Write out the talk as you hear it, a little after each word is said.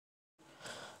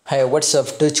Hey, what's up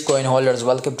Dogecoin holders,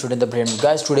 welcome to the brand.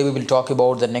 Guys, today we will talk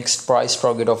about the next price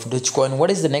target of Dogecoin.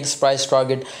 What is the next price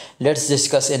target? Let's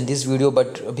discuss in this video.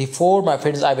 But before, my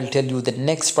friends, I will tell you the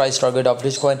next price target of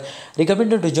Dogecoin.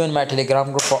 Recommend you to join my Telegram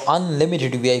group for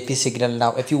unlimited VIP signal.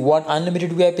 Now if you want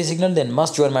unlimited VIP signal, then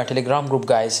must join my Telegram group,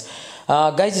 guys.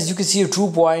 Guys, as you can see,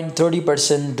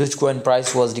 2.30% Dogecoin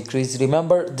price was decreased.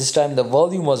 Remember, this time the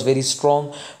volume was very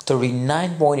strong,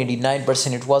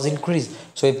 39.89% it was increased.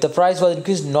 So if the price was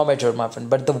increased, no matter, my friend,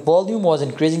 but the volume was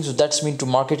increasing, so that's mean to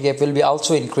market cap will be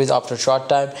also increased after a short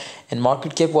time, and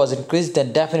market cap was increased,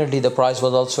 then definitely the price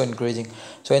was also increasing.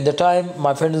 So in the time,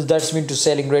 my friends, that's mean to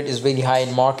selling rate is very high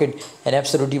in market, and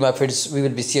absolutely, my friends, we will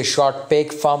be see a short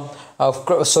peak from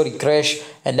crash,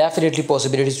 and definitely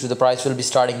possibilities to the price will be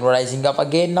starting rising up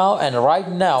again now and right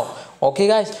now. Okay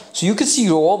guys, so you can see,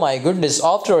 oh my goodness,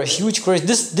 after a huge crash,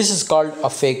 this is called a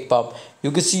fake pump. You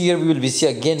can see here we will be see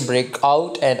again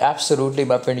breakout, and absolutely,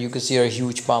 my friend, you can see a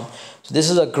huge pump. So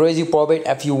this is a crazy profit.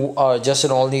 If you are just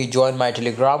and only join my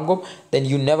Telegram group, then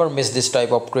you never miss this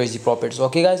type of crazy profits.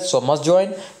 Okay guys, so must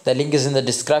join, the link is in the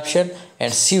description,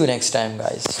 and see you next time,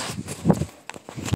 guys.